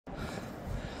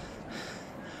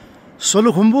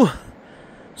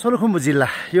सोलुखुम्बु जिल्ला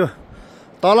यो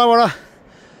तलबाट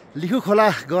लिखु खोला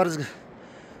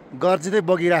गर्जिँदै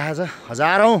बगिरहेको छ।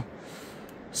 हजारौं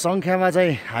संख्यामा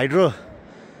चाहिँ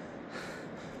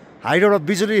हाइड्रोबाट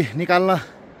बिजुली निकाल्न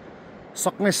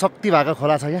सक्ने शक्ति भएको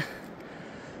खोला छ यहाँ।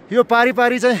 यो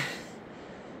पारी चाहिँ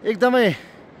एकदमै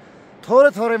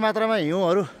थोरै मात्रामा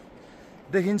हिउँहरू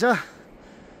देखिन्छ।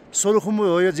 सोलुखुम्बु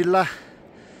हो यो जिल्ला।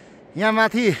 यहाँ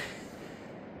माथि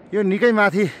यो निकै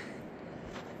माथि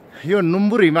यो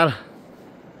नुम्बुर हिमाल,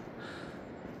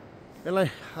 यसलाई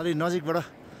अलि नजिकबाट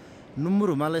नुम्बुर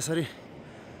हिमाल यसरी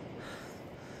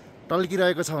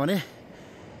टल्किरहेको छ भने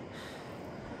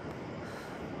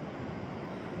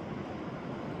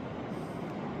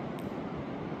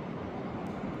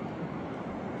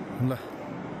ल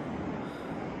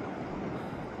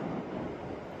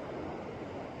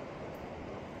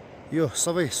यो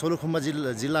सबै सोलुखुम्बु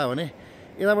जिल्ला भने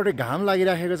यताबाट घाम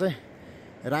लागिराखेको चाहिँ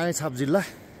रामेछाप जिल्ला,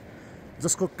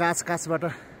 जसको काछबाट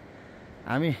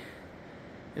हामी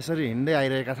यसरी हिँड्दै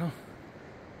आइरहेका छौँ।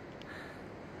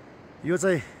 यो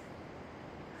चाहिँ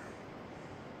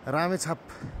रामेछाप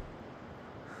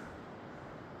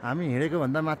हामी हिँडेको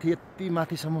भन्दा माथि, यति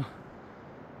माथिसम्म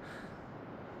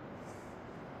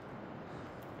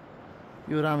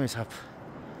यो रामेछाप।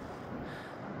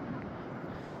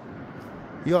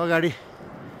 यो अगाडि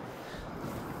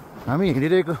हामी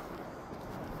हिँडिरहेको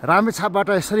रामेछापबाट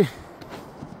यसरी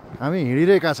हामी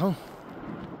हिँडिरहेका छौँ।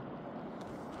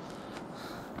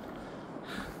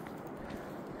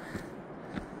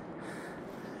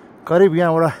 करिब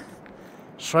यहाँबाट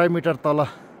 100 मिटर तल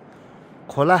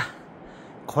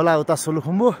खोला उता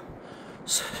सोलुखुम्बु,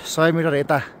 100 मिटर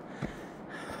यता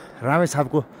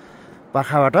रामेछापको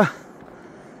पाखाबाट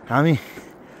हामी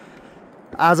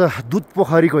आज दुध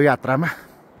पोखरीको यात्रामा।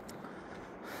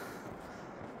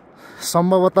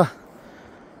 सम्भवतः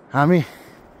हामी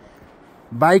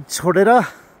बाइक छोडेर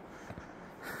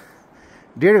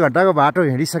 1.5 घन्टाको बाटो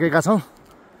हिँडिसकेका छौँ।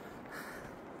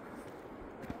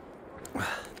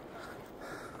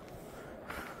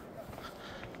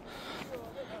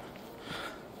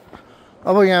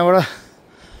 अब यहाँबाट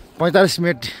 45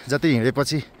 मिनट जति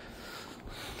हिँडेपछि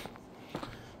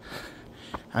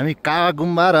हामी कावा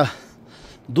गुम्बा र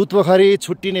दुध पोखरी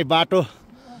छुट्टिने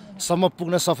बाटोसम्म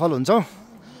पुग्न सफल हुन्छौँ।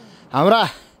 हाम्रा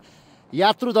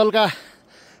यात्रु दलका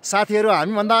साथीहरू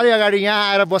हामीभन्दा अलि अगाडि यहाँ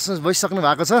आएर बसिसक्नु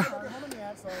भएको छ।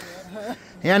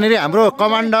 यहाँनिर हाम्रो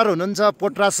कमान्डर हुनुहुन्छ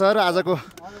पोट्रा सर, आजको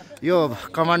यो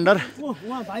कमान्डर।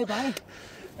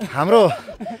 हाम्रो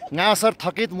गाउँ सर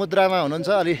थकित मुद्रामा हुनुहुन्छ,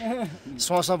 अलि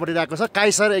सोच पडिरहेको छ।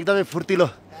 काई सर एकदमै फुर्तिलो।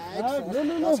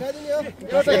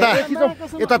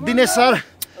 यता Dinesh sir,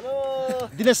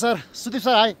 Sudeep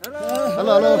sir, high.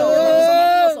 Hello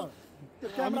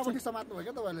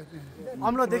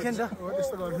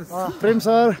प्रेम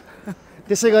सर,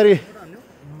 त्यसै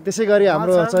गरी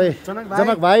हाम्रो चाहिँ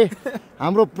जनक भाइ,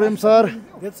 हाम्रो प्रेम सर,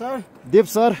 देव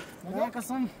सर,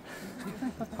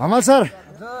 हमाल सर।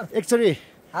 एकचोटि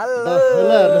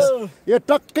यो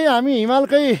टक्कै हामी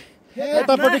हिमालकै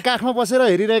यतापट्टि काखमा बसेर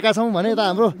हेरिरहेका छौँ भने त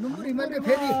हाम्रो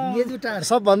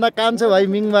सबभन्दा कान्छो भाइ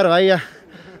मिङबार भाइ यहाँ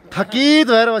थकित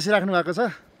भएर बसिराख्नु भएको छ।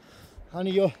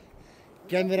 अनि यो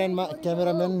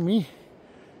क्यामेराम्यान मी।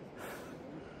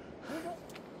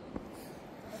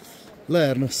 ल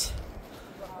हेर्नुहोस्,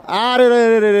 अरे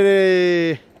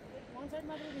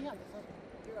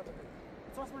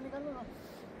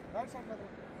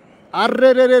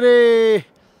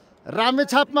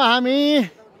रामेछापमा हामी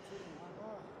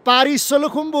पारी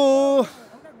सोलुखुम्बु।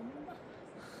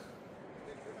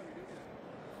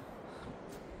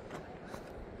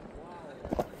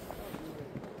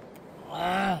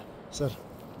 सर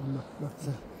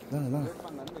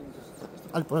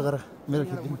अलिक पर गर, मेरो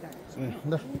खिच्दिनु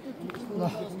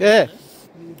ए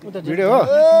भिडियो हो।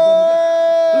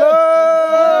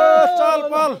 चल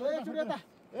पल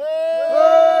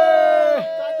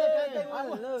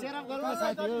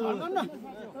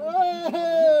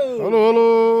हेलो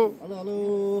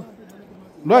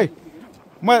ल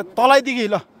म तलैदेखि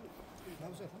ल।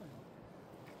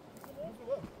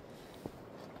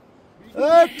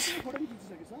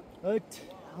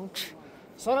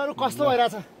 सरहरू कस्तो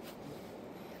भइरहेछ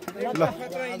ल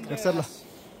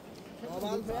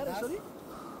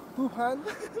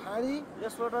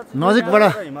नजिकबाट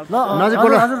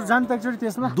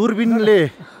दूरबिनले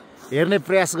हेर्ने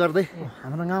प्रयास गर्दै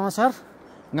हाम्रो गाउँमा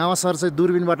सर चाहिँ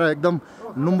दूरबिनबाट एकदम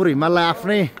नुम्बुर हिमाललाई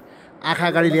आफ्नै आँखा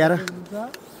अगाडि ल्याएर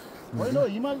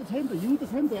हिमाल छैन त, हिउँ त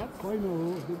छैन त यार, छैन हो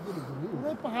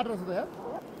पुरै पहाड रहेछ त यार।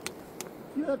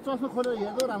 यो चस्मा खोलेर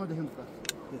हेर्दा राम्रो देखिन्छ त,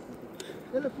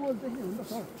 यसले पोल देख्ने हुन्छ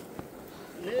सर।